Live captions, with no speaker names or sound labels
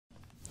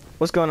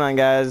What's going on,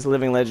 guys?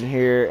 Living Legend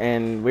here,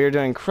 and we're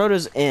doing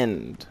Crotas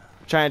End.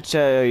 I'm trying to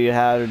show you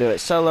how to do it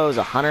solo as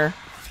a hunter.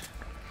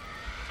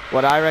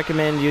 What I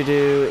recommend you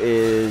do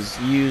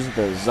is use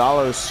the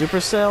Zalo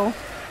Supercell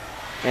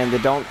and the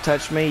Don't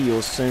Touch Me.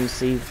 You'll soon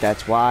see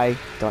that's why.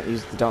 Don't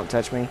use the Don't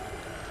Touch Me.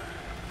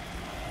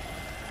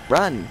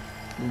 Run!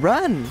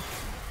 Run!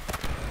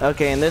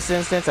 Okay, in this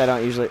instance, I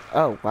don't usually...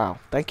 Oh, wow.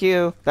 Thank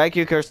you. Thank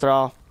you, Curse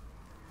Thrall.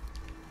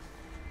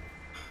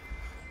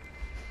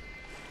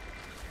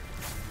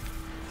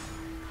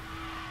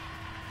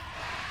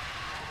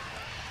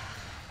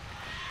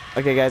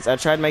 Okay, guys, I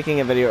tried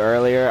making a video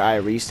earlier. I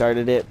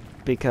restarted it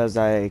because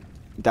I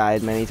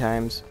died many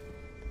times.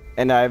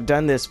 And I've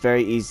done this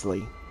very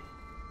easily.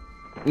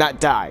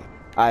 Not die.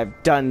 I've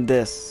done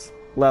this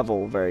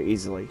level very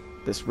easily.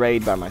 This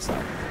raid by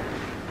myself.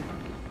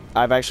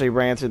 I've actually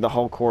ran through the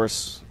whole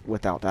course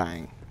without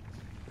dying.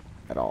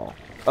 At all.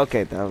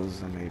 Okay, that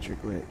was a major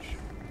glitch.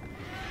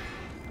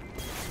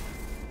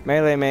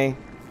 Melee me.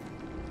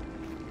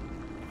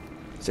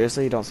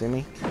 Seriously, you don't see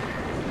me?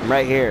 I'm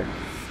right here.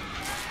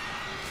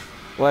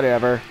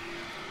 Whatever.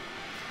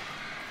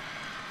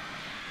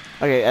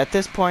 Okay, at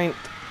this point,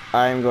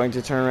 I'm going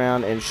to turn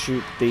around and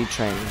shoot the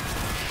train.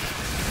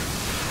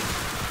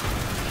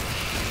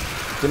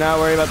 Do not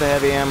worry about the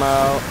heavy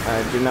ammo.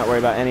 Do not worry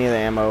about any of the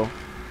ammo,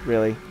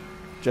 really.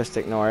 Just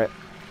ignore it.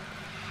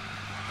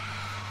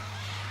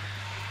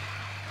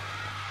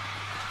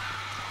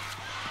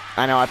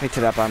 I know I picked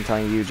it up, I'm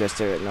telling you just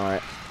to ignore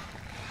it.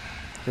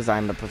 Because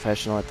I'm the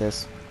professional at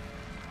this.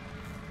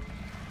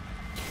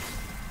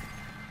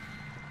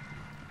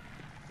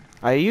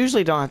 I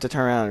usually don't have to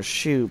turn around and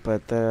shoot,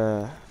 but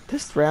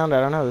this round,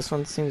 I don't know, this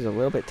one seems a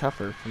little bit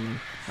tougher for me.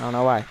 I don't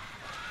know why.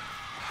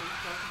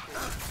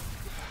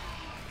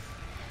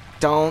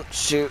 Don't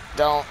shoot,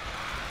 don't.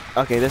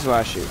 Okay, this is where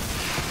I shoot.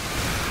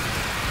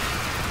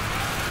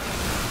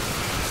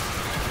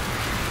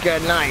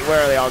 Good night,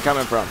 where are they all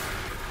coming from?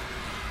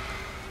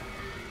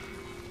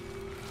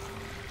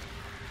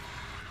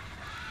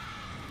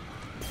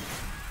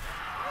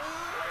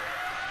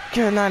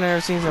 Good night, I've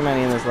never seen so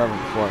many in this level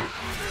before.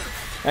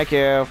 Thank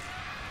you.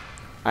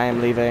 I am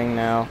leaving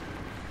now.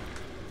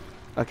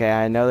 Okay,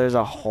 I know there's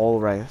a hole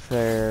right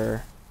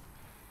there.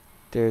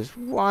 There's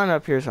one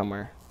up here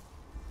somewhere.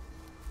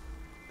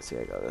 Let's see,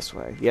 I go this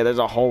way. Yeah, there's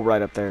a hole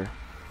right up there.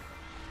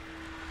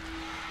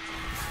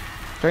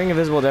 Turning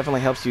invisible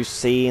definitely helps you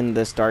see in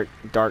this dark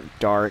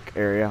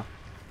area.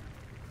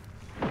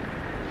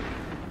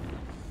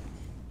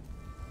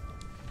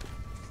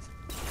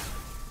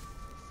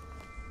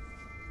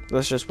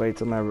 Let's just wait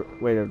till my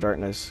weight of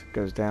darkness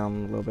goes down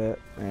a little bit.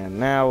 And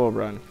now we'll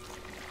run.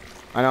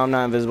 I know I'm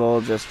not invisible,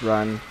 just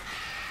run.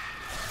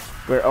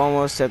 We're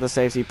almost at the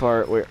safety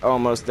part. We're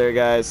almost there,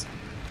 guys.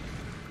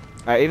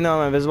 Alright, even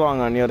though I'm invisible, I'm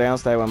going to kneel down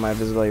so that when my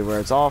visibility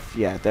wears off,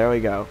 yeah, there we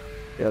go.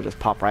 It'll just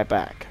pop right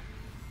back.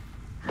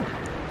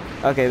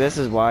 Okay, this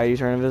is why you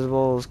turn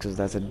invisible, because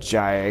that's a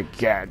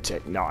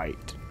gigantic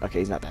knight. Okay,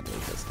 he's not that big,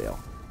 but still.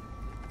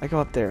 I go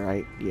up there,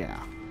 right? Yeah.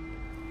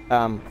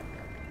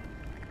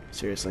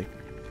 Seriously.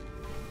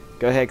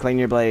 Go ahead, clean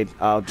your blade.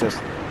 I'll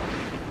just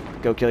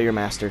go kill your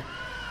master.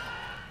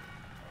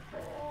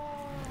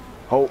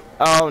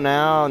 Oh,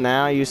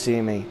 now you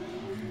see me.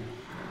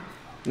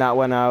 Not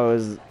when I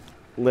was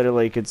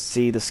literally could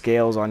see the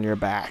scales on your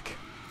back.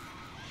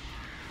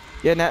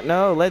 Yeah,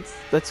 no,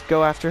 let's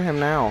go after him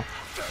now.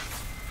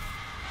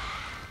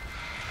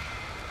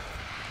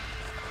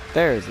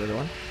 There's the other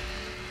one.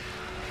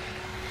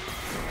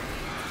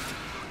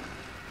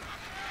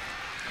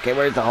 Okay,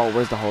 where's the hole?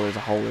 Where's the hole? There's a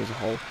hole. There's a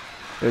hole.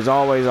 There's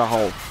always a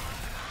hole.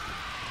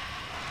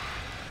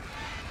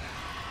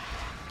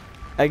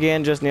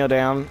 Again, just kneel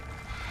down.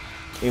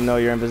 Even though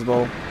you're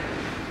invisible.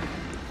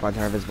 Come on,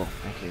 turn invisible.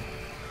 Thank you.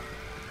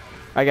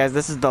 Alright, guys,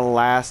 this is the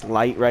last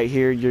light right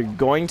here. You're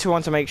going to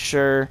want to make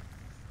sure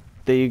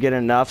that you get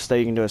enough so that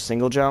you can do a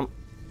single jump.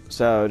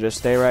 So, just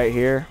stay right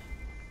here.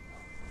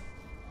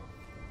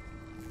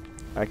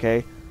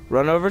 Okay.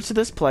 Run over to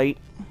this plate.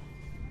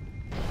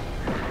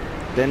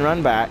 Then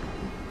run back.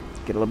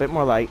 Get a little bit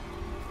more light.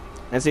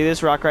 And see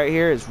this rock right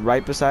here is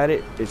right beside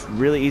it. It's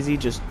really easy.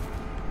 Just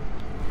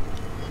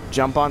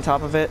jump on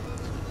top of it.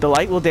 The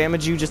light will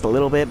damage you just a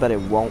little bit, but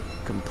it won't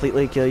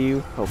completely kill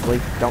you.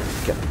 Hopefully. Don't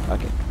kill me.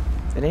 Okay.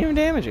 It didn't even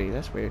damage you.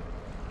 That's weird.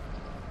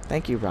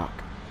 Thank you, rock.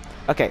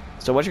 Okay.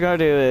 So what you're going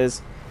to do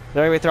is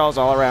there are thralls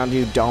all around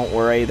you. Don't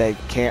worry. They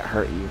can't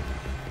hurt you.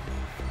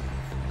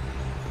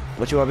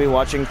 What you want to be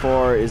watching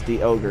for is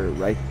the ogre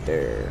right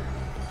there.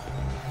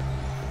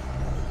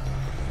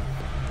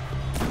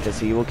 Because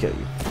he will kill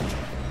you.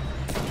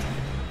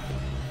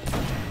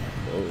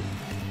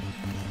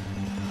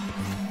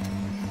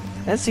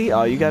 And see,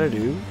 all you gotta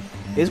do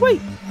is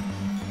wait.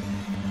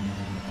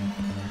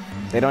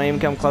 They don't even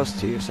come close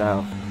to you,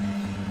 so.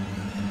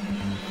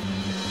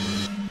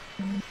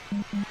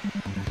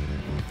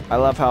 I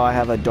love how I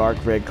have a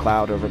dark red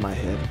cloud over my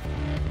head.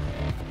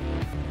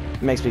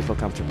 It makes me feel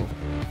comfortable.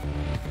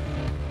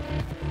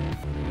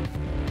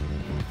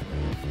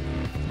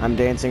 I'm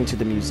dancing to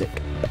the music.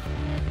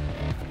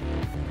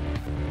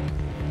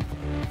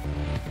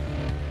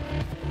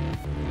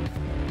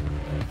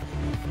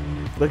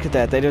 Look at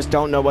that. They just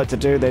don't know what to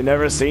do. They've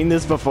never seen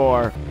this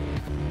before.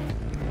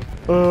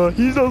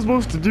 He's not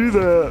supposed to do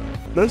that.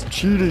 That's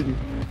cheating.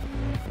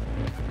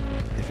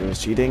 If it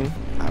was cheating,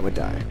 I would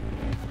die.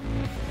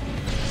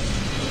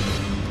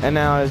 And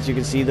now, as you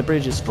can see, the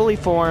bridge is fully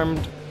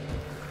formed,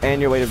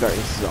 and your weight of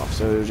darkness is off.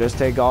 So just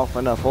take off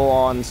on a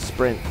full-on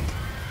sprint.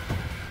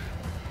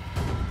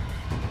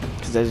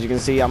 Because as you can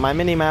see on my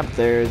mini-map,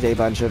 there's a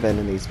bunch of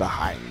enemies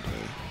behind me.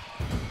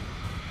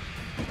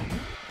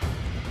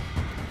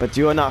 But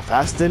you are not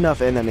fast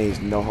enough, enemies.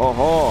 No ho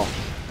ho.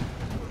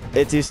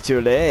 It is too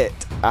late.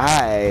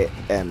 I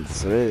am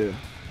through.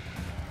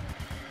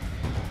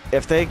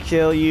 If they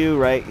kill you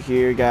right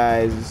here,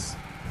 guys,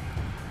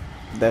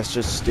 that's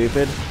just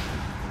stupid.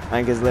 I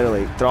think it's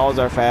literally, thralls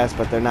are fast,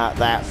 but they're not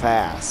that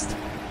fast.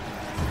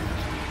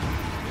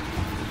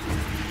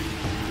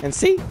 And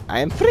see, I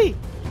am free.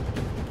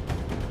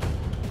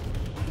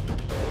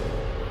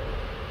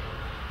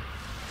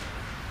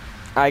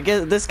 I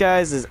guess this,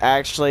 guys, is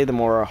actually the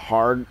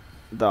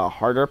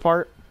harder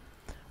part.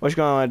 What you're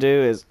going to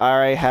do is, I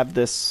already have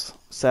this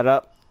set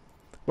up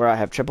where I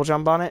have triple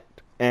jump on it,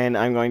 and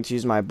I'm going to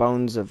use my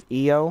bones of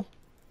EO,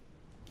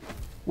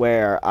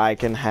 where I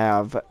can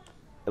have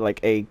like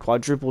a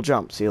quadruple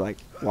jump. See, like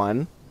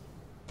 1,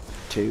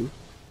 2,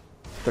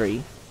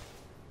 3,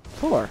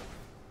 4.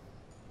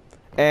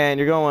 And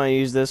you're going to want to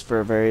use this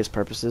for various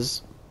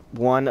purposes,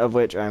 one of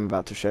which I'm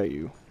about to show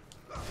you.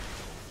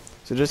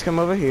 So just come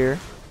over here,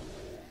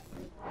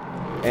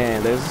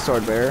 and there's the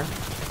sword bearer.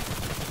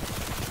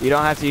 You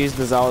don't have to use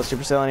the Zala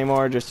Supercell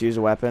anymore, just use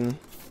a weapon.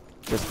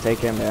 Just take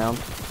him down.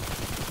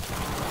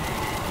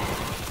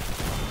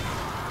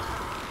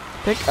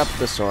 Pick up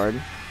the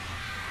sword.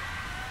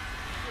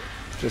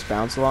 Just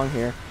bounce along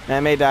here. And I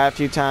may die a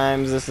few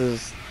times. This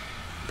is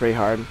pretty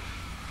hard.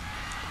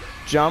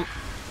 Jump.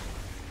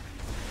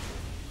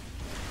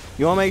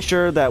 You want to make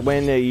sure that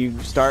when you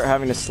start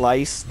having to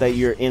slice, that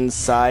you're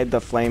inside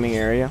the flaming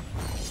area.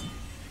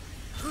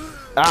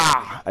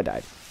 Ah! I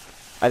died.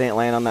 I didn't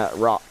land on that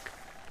rock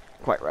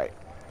quite right.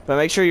 But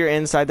make sure you're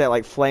inside that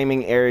like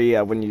flaming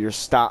area when you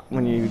stop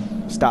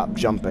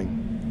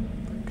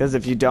jumping. Because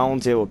if you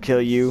don't, it will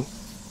kill you.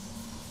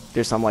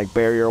 There's some like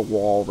barrier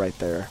wall right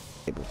there.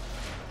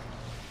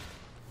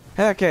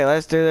 Okay,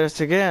 let's do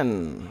this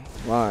again.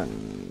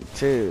 1,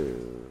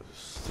 2,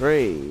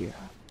 3.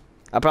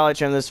 I'll probably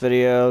trim this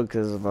video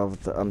because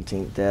of the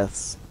umpteenth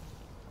deaths.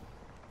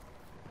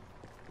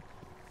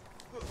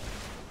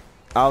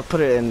 I'll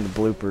put it in the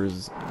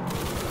bloopers.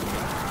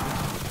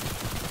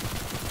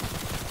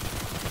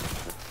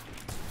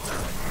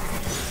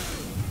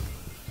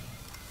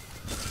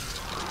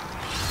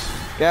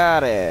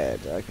 Got it.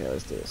 Okay,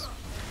 let's do this.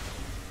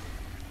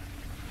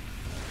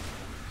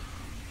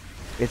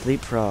 It's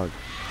Leapfrog,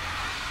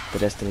 the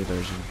Destiny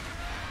version.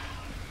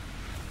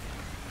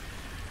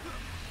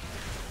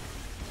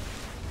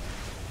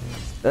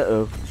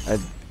 Uh-oh, I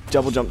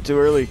double jumped too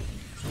early.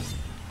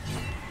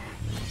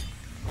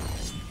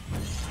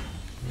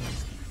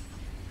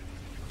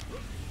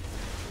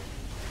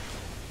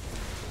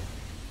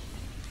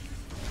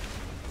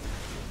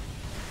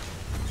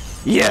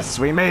 Yes,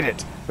 we made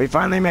it. We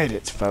finally made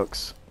it,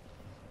 folks.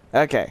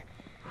 Okay,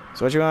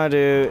 so what you want to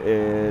do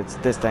is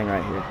this thing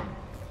right here.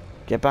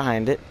 Get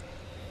behind it.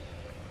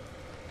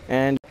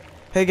 And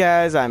hey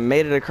guys, I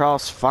made it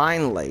across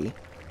finally.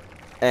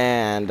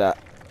 And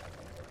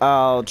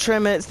I'll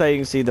trim it so you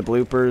can see the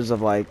bloopers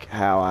of like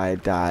how I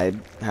died,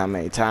 how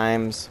many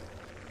times.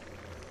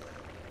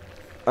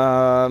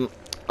 I'll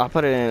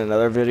put it in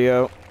another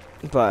video.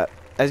 But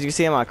as you can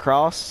see on my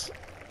cross,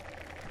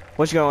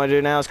 what you're going to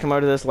do now is come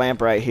over to this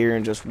lamp right here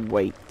and just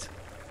wait.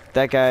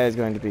 That guy is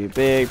going to be a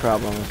big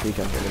problem if he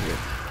comes over here.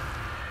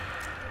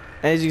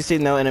 And as you can see,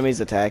 no enemies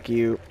attack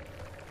you.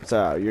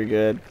 So, you're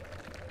good.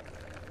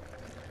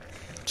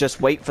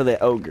 Just wait for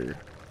the ogre.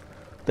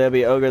 There'll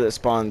be an ogre that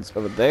spawns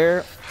over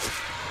there.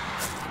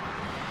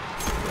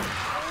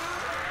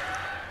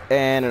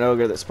 And an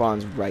ogre that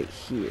spawns right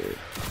here.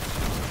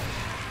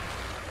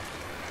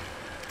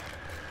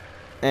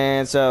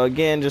 And so,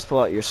 again, just pull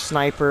out your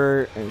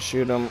sniper and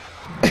shoot him.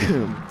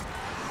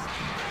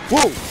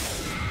 Whoa!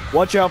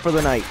 Watch out for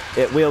the knight.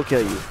 It will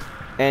kill you.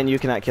 And you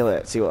cannot kill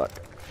it. See, look.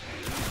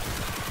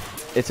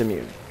 It's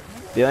immune.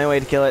 The only way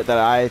to kill it that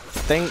I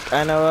think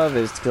I know of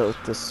is to kill it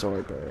with the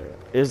sword.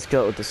 Is to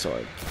kill it with the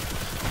sword.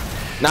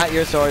 Not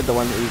your sword, the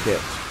one that you get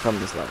from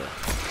this level.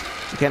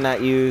 You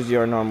cannot use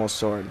your normal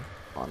sword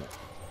on it.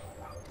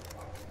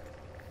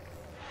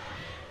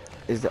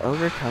 Is the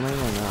ogre coming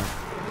or not?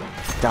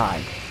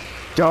 Die.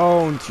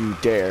 Don't you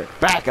dare.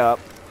 Back up.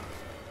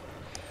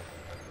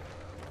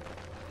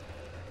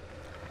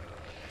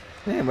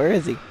 Man, where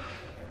is he?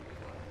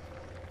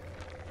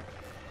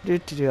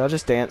 I'll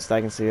just dance so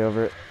I can see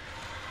over it.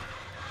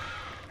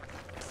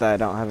 So I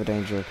don't have a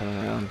danger coming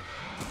around.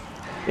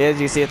 Yeah,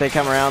 as you see, if they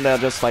come around, they'll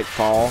just like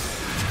fall.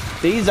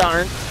 These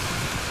aren't.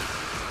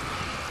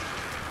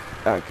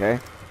 Okay.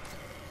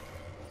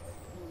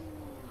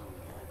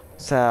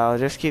 So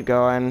just keep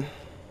going.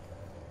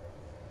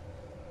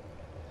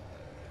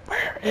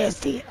 Where is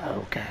the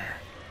ogre?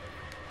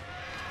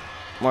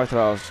 More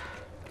thralls.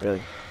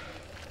 Really.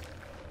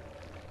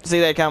 See,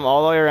 they come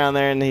all the way around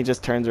there, and he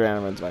just turns around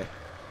and runs away.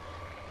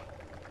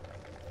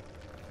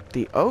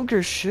 The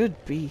ogre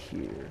should be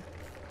here.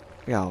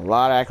 We got a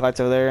lot of acolytes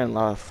over there and a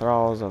lot of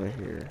thralls over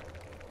here.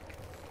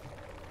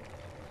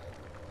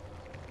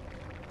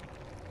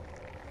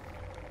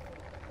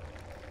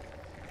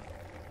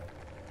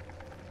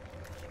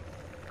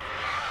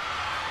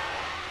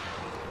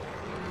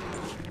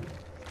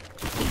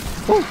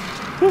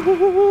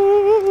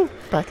 Woo.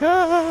 Back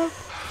up.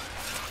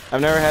 I've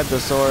never had the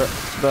sword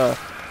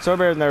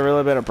bear has never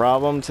really been a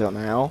problem till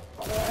now.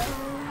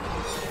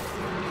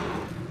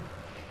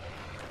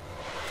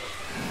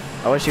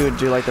 I wish you would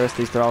do like the rest of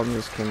these thralls and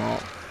just came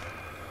out.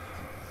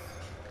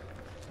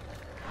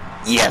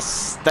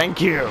 Yes!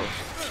 Thank you!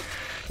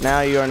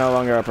 Now you are no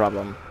longer a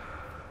problem.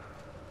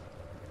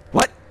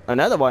 What?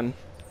 Another one?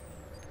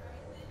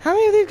 How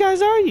many of these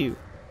guys are you?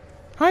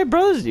 How many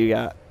brothers do you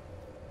got?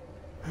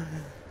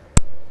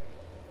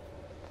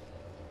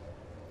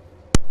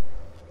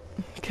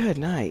 Good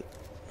night.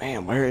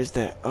 Man, where is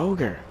that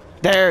ogre?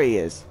 There he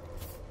is.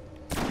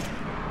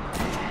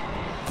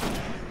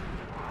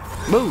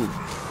 Move.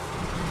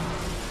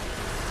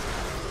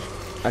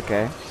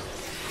 Okay.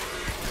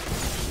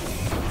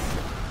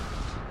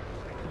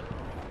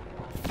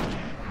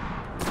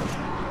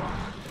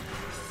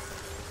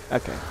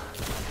 Okay.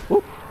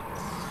 Whoop.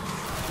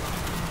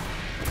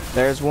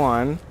 There's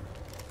one.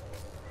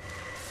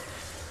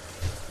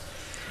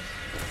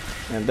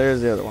 And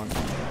there's the other one.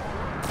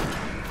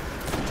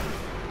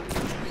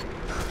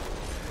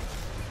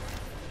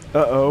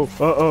 Uh-oh,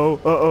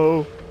 uh-oh,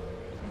 uh-oh.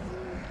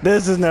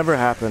 This has never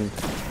happened.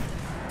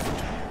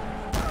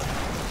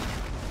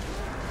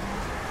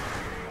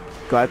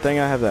 Glad thing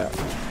I have that.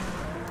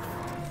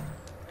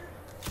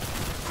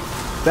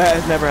 That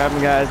has never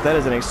happened, guys. That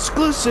is an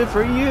exclusive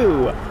for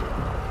you.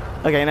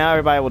 Okay, now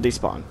everybody will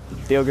despawn.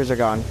 The ogres are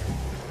gone.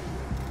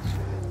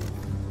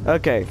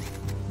 Okay.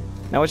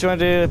 Now what you want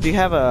to do, if you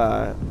have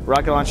a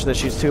rocket launcher that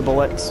shoots 2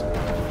 bullets,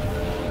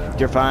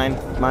 you're fine.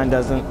 Mine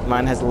doesn't.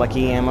 Mine has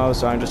lucky ammo,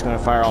 so I'm just going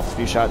to fire off a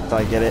few shots until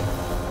I get it.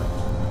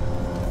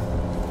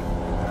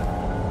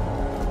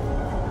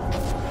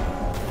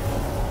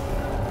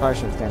 Probably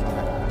shouldn't stand on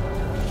that.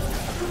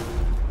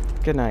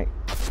 Good night.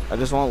 I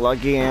just want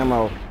lucky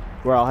ammo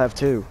where I'll have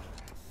 2.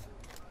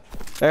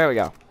 There we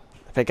go.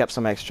 Pick up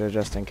some extra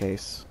just in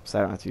case, so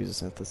I don't have to use a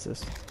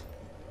synthesis.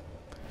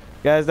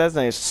 Guys, that's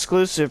an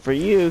exclusive for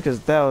you because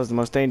that was the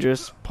most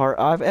dangerous part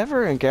I've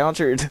ever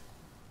encountered.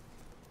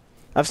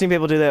 I've seen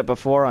people do that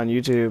before on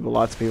YouTube.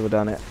 Lots of people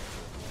done it.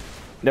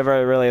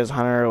 Never really as a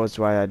hunter, which is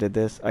why I did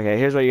this. Okay,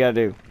 here's what you gotta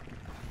do.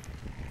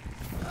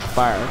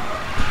 Fire.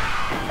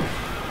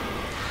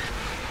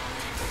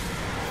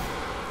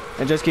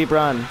 And just keep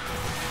running.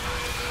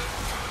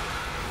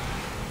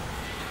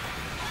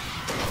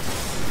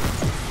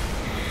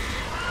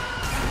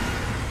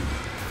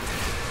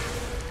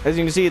 As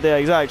you can see, the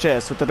exotic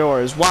chest with the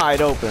door is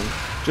wide open.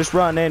 Just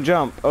run and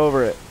jump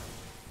over it.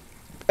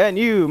 And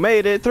you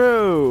made it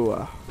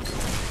through!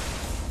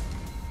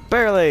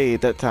 Barely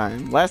that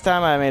time. Last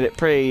time I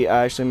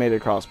actually made it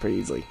across pretty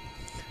easily.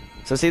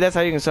 So see, that's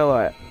how you can solo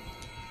it.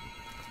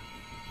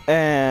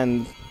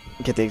 And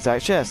get the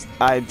exotic chest.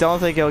 I don't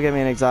think it'll give me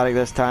an exotic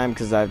this time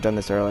because I've done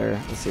this earlier.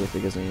 Let's see if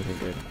it gives me anything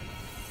good.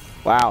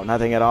 Wow,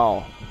 nothing at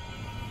all.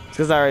 It's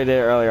because I already did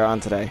it earlier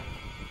on today.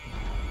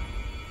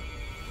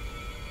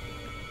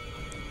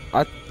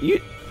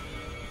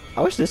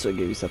 I wish this would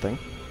give you something.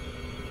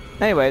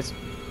 Anyways,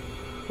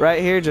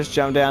 right here, just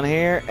jump down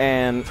here,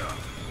 and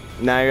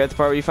now you're at the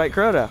part where you fight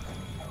Crota.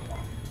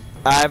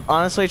 I've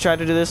honestly tried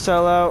to do this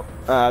solo.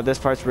 This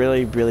part's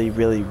really, really,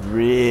 really,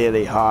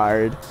 really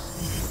hard.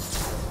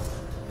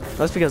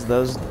 That's because of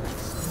those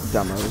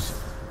dumbos.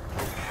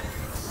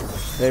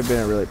 They've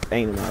been a really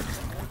pain in my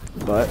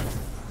butt.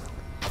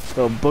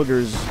 Little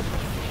boogers.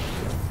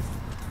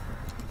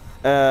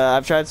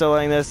 I've tried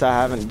soloing this. I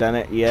haven't done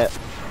it yet.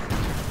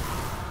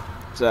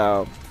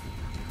 So,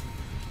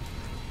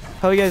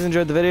 hope you guys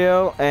enjoyed the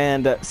video.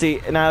 And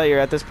see, now that you're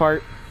at this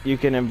part, you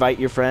can invite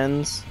your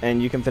friends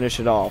and you can finish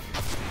it off.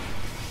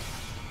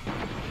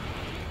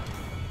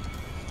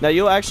 Now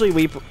you'll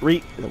actually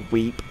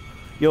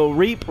you'll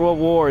reap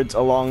rewards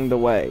along the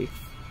way.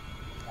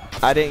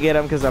 I didn't get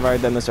them because I've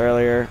already done this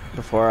earlier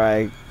before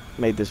I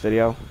made this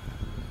video.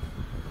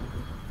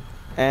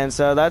 And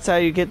so that's how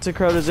you get to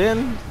Crotas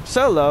End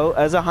Solo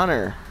as a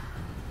hunter.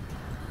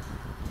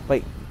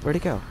 Wait, where'd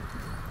it go?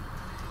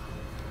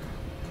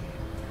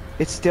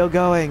 It's still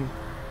going.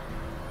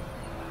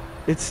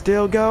 It's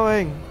still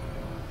going.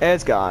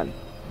 It's gone.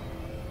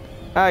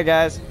 Alright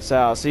guys, so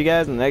I'll see you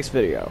guys in the next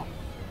video.